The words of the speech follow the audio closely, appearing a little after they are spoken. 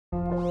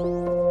What's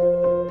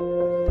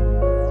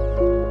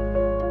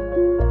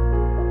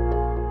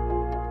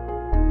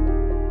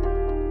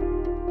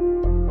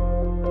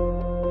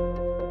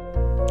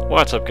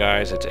up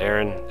guys, it's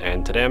Aaron,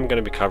 and today I'm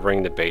going to be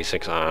covering the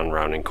basics on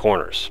rounding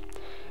corners.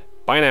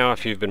 By now,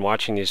 if you've been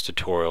watching these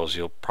tutorials,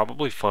 you'll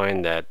probably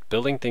find that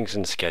building things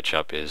in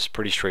SketchUp is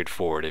pretty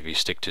straightforward if you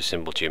stick to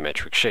simple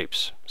geometric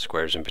shapes,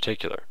 squares in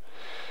particular.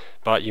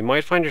 But you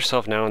might find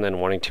yourself now and then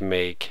wanting to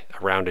make a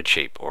rounded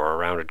shape or a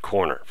rounded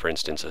corner, for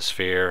instance a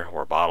sphere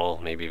or a bottle,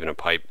 maybe even a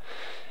pipe.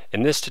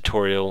 In this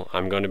tutorial,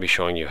 I'm going to be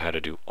showing you how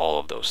to do all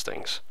of those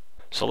things.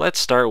 So let's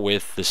start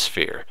with the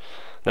sphere.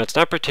 Now, it's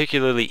not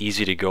particularly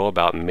easy to go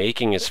about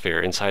making a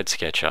sphere inside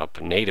SketchUp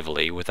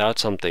natively without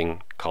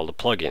something called a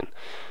plugin.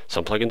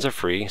 Some plugins are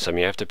free, some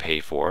you have to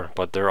pay for,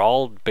 but they're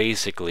all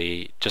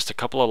basically just a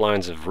couple of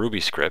lines of Ruby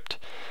script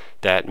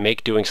that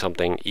make doing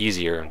something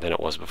easier than it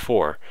was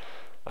before.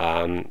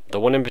 The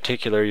one in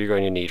particular you're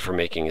going to need for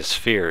making a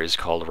sphere is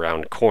called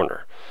Round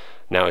Corner.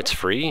 Now it's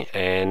free,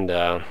 and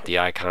the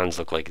icons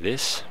look like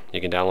this.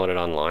 You can download it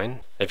online.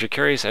 If you're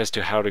curious as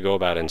to how to go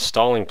about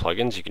installing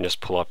plugins, you can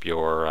just pull up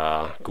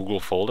your Google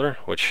folder,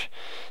 which,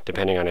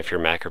 depending on if you're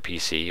Mac or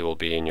PC, will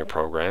be in your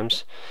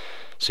programs.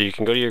 So you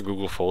can go to your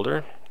Google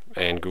folder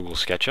and Google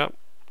SketchUp,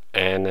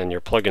 and then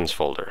your plugins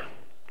folder.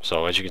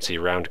 So as you can see,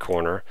 Round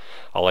Corner,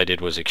 all I did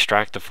was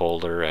extract the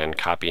folder and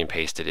copy and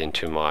paste it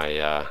into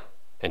my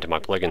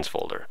plugins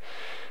folder.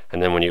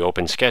 And then when you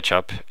open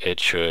SketchUp, it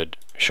should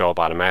show up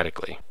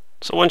automatically.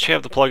 So once you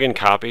have the plugin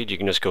copied, you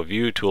can just go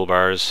View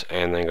Toolbars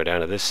and then go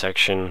down to this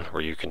section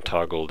where you can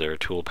toggle their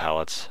tool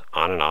palettes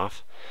on and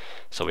off.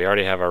 So we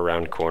already have our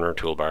Round Corner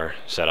toolbar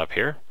set up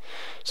here.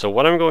 So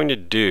what I'm going to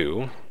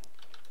do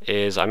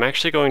is I'm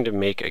actually going to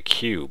make a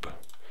cube.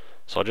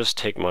 So I'll just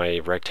take my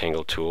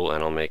rectangle tool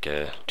and I'll make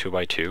a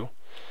 2x2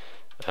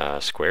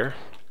 square.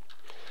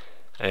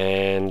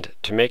 And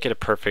to make it a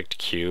perfect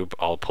cube,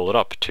 I'll pull it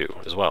up too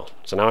as well.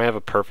 So now I have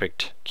a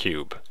perfect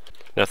cube.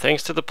 Now,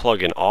 thanks to the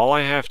plugin, all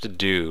I have to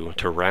do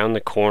to round the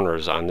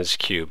corners on this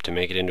cube to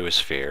make it into a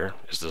sphere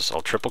is this.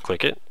 I'll triple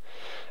click it,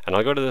 and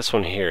I'll go to this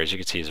one here. As you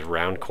can see, it's a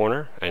round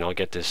corner, and I'll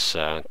get this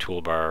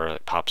toolbar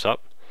that pops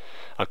up.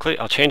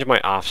 I'll change my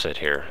offset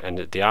here, and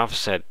the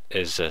offset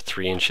is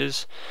 3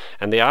 inches,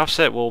 and the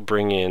offset will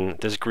bring in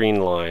this green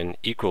line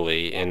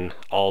equally in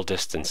all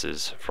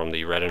distances from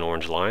the red and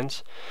orange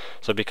lines.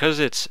 So because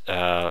it's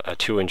a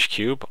 2-inch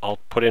cube, I'll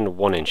put in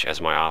 1 inch as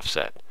my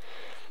offset.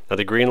 Now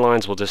the green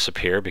lines will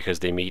disappear because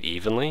they meet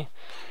evenly,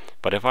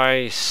 but if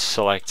I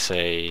select,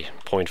 say,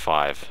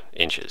 0.5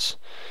 inches,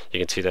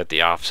 you can see that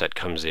the offset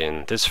comes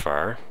in this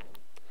far,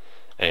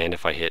 and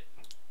if I hit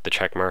the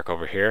check mark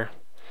over here,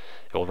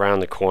 it will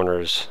round the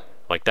corners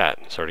like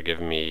that, sort of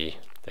giving me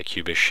a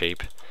cubish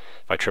shape.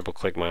 If I triple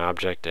click my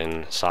object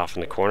and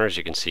soften the corners,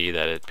 you can see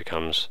that it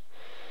becomes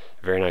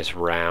a very nice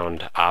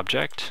round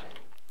object.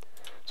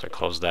 So I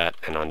close that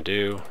and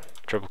undo,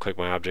 triple click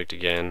my object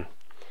again,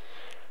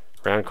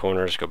 round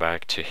corners, go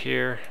back to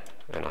here,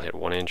 and I'll hit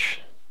 1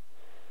 inch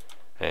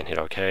and hit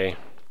OK.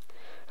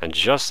 And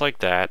just like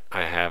that,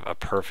 I have a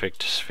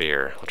perfect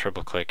sphere. I'll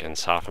triple click and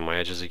soften my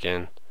edges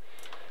again.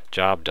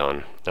 Job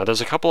done. Now there's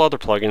a couple other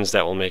plugins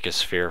that will make a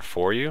sphere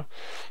for you,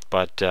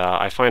 but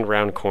I find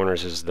Round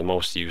Corners is the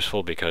most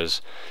useful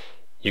because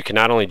you can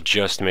not only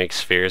just make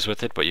spheres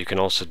with it, but you can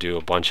also do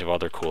a bunch of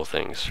other cool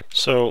things.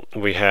 So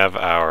we have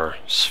our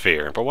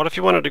sphere, but what if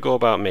you wanted to go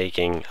about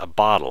making a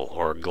bottle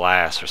or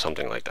glass or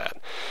something like that?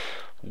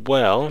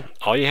 Well,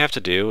 all you have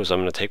to do is I'm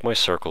going to take my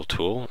circle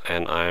tool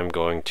and I'm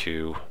going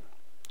to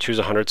choose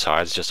 100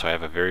 sides just so I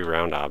have a very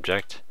round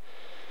object.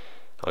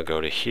 I'll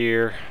go to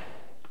here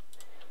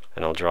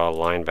and I'll draw a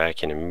line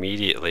back in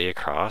immediately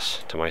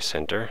across to my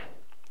center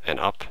and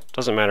up.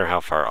 Doesn't matter how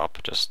far up,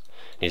 just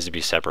needs to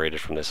be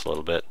separated from this a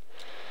little bit.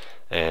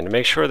 And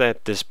make sure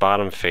that this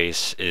bottom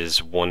face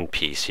is one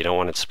piece. You don't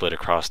want it split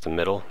across the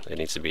middle. It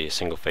needs to be a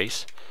single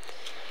face.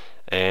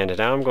 And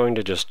now I'm going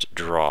to just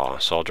draw.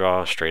 So I'll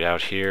draw straight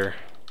out here.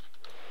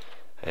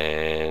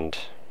 And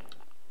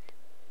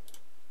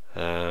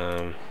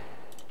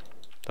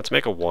let's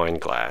make a wine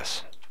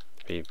glass.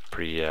 Be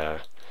pretty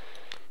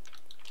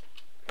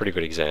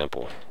good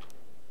example.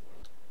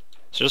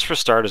 So just for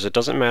starters, it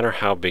doesn't matter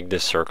how big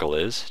this circle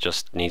is. It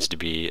just needs to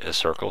be a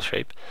circle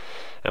shape.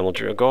 And we'll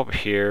go up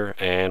here,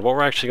 and what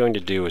we're actually going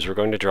to do is we're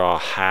going to draw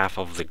half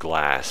of the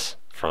glass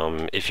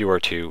from, if you were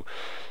to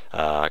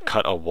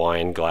cut a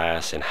wine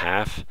glass in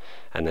half,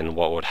 and then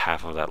what would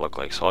half of that look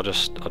like. So I'll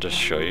just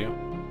show you.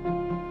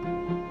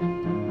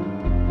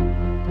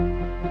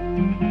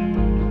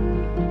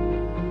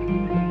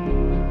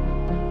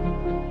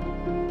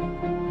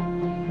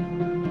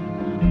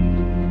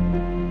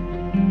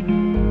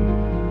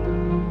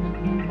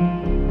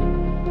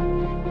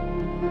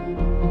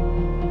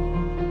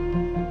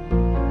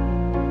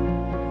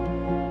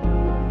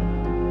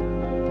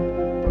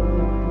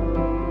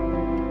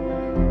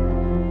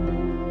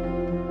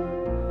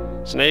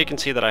 So now you can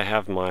see that I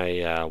have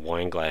my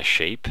wine glass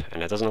shape,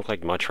 and it doesn't look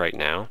like much right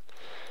now.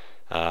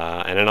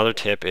 And another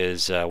tip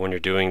is when you're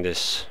doing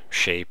this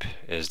shape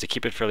is to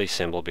keep it fairly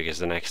simple, because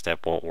the next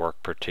step won't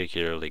work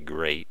particularly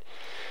great.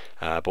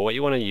 But what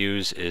you want to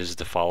use is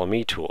the Follow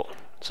Me tool.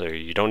 So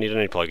you don't need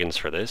any plugins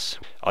for this.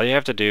 All you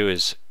have to do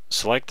is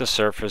select the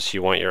surface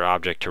you want your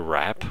object to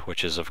wrap,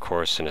 which is of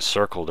course in a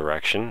circle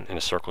direction, in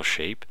a circle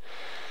shape.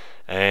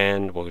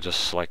 And we'll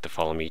just select the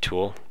Follow Me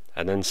tool,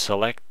 and then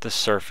select the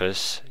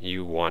surface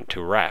you want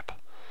to wrap.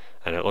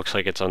 And it looks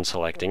like it's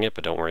unselecting it,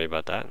 but don't worry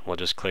about that. We'll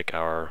just click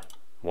our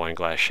wine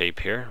glass shape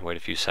here, wait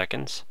a few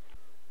seconds.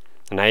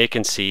 And now you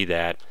can see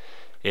that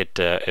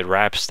it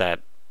wraps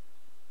that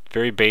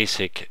very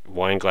basic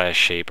wine glass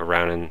shape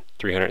around in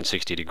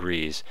 360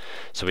 degrees.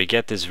 So we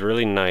get this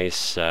really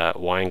nice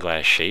wine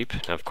glass shape.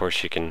 Now of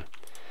course you can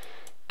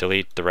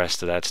delete the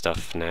rest of that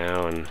stuff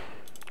now and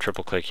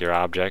triple click your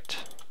object,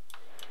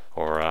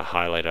 or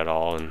highlight it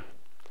all and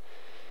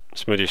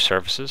smooth your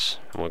surfaces.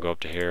 And we'll go up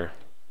to here,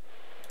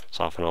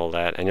 soften all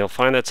that, and you'll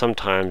find that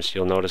sometimes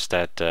you'll notice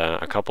that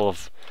a couple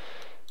of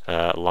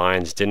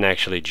lines didn't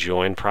actually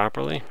join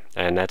properly,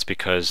 and that's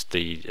because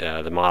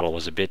the model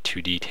was a bit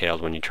too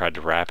detailed when you tried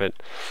to wrap it.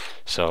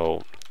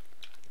 So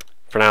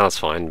for now it's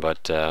fine,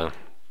 but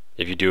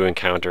if you do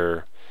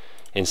encounter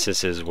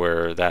instances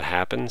where that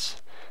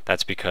happens,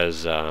 that's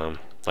because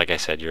like I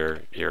said,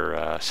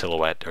 your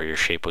silhouette or your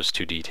shape was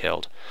too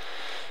detailed.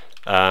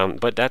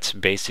 But that's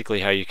basically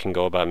how you can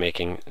go about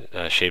making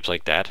shapes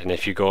like that, and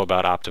if you go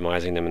about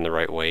optimizing them in the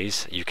right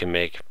ways, you can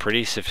make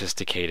pretty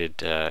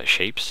sophisticated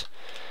shapes.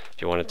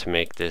 If you wanted to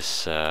make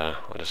this,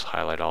 I'll just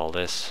highlight all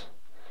this,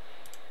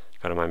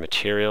 go to my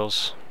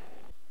materials,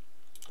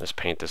 let's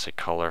paint this a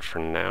color for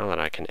now that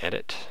I can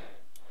edit.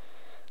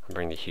 I'll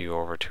bring the hue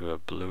over to a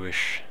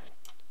bluish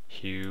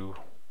hue,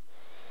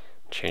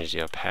 change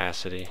the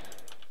opacity.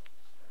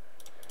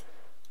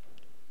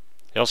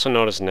 You also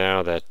notice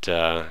now that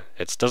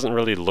it doesn't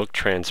really look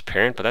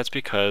transparent, but that's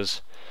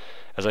because,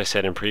 as I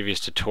said in previous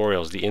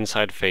tutorials, the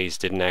inside face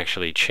didn't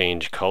actually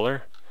change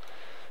color.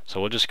 So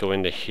we'll just go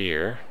into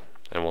here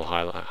and we'll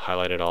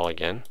highlight it all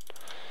again,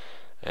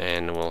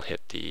 and we'll hit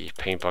the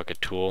paint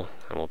bucket tool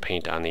and we'll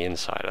paint on the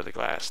inside of the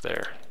glass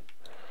there,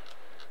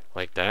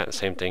 like that.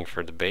 Same thing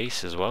for the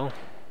base as well.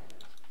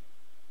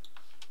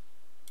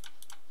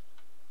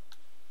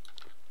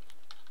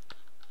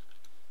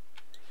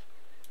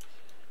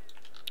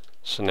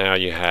 So now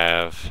you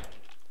have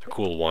a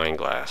cool wine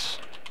glass.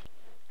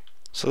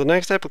 So the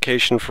next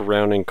application for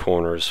rounding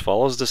corners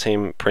follows the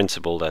same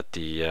principle that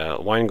the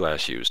wine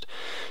glass used.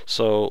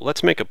 So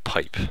let's make a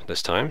pipe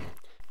this time.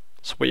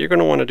 So what you're going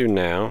to want to do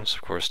now is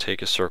of course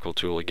take a circle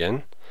tool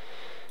again,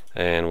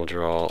 and we'll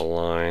draw a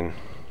line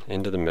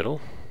into the middle.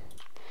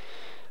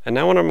 And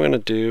now what I'm going to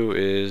do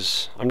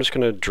is I'm just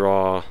going to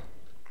draw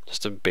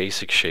just a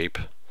basic shape.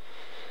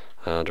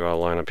 I'll draw a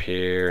line up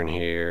here and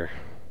here,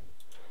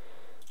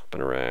 up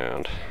and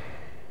around.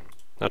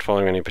 Not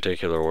following any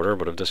particular order,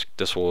 but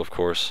this will of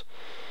course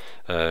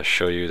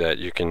show you that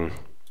you can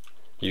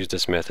use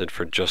this method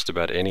for just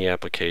about any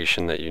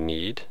application that you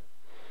need.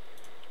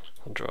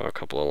 I'll draw a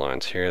couple of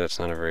lines here. That's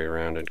not a very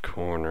rounded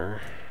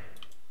corner.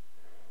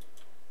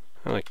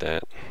 I like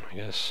that, I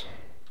guess.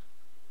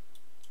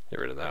 Get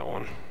rid of that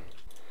one.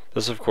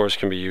 This of course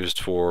can be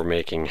used for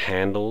making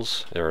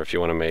handles, or if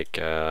you want to make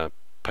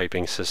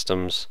piping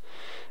systems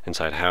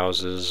inside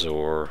houses,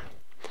 or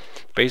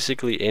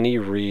basically any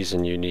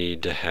reason you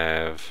need to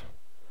have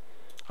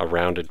a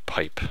rounded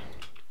pipe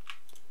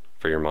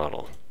for your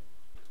model.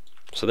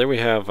 So there we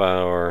have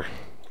our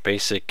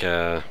basic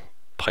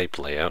pipe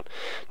layout.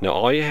 Now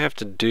all you have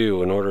to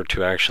do in order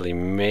to actually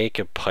make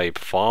a pipe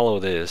follow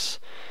this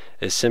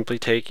is simply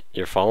take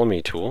your Follow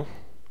Me tool,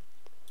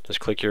 just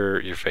click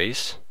your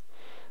face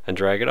and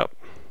drag it up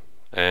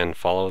and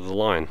follow the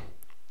line.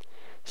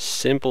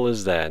 Simple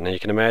as that. Now you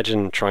can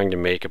imagine trying to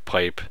make a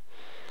pipe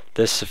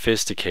this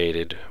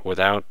sophisticated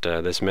without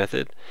this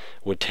method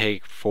would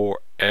take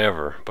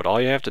forever, but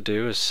all you have to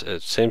do is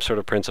same sort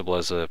of principle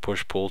as a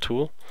push-pull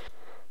tool.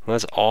 And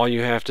that's all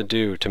you have to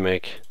do to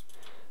make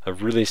a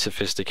really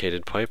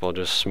sophisticated pipe. I'll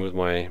just smooth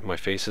my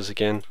faces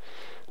again,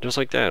 just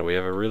like that. We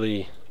have a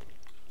really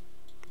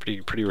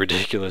pretty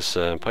ridiculous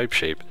pipe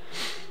shape.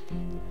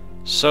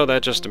 So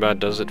that just about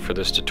does it for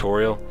this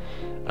tutorial.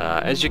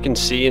 As you can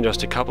see, in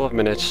just a couple of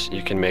minutes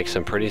you can make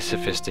some pretty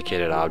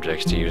sophisticated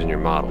objects to use in your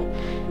model.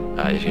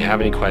 If you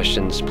have any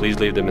questions, please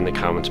leave them in the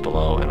comments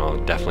below and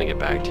I'll definitely get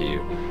back to you.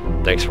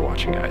 Thanks for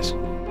watching, guys.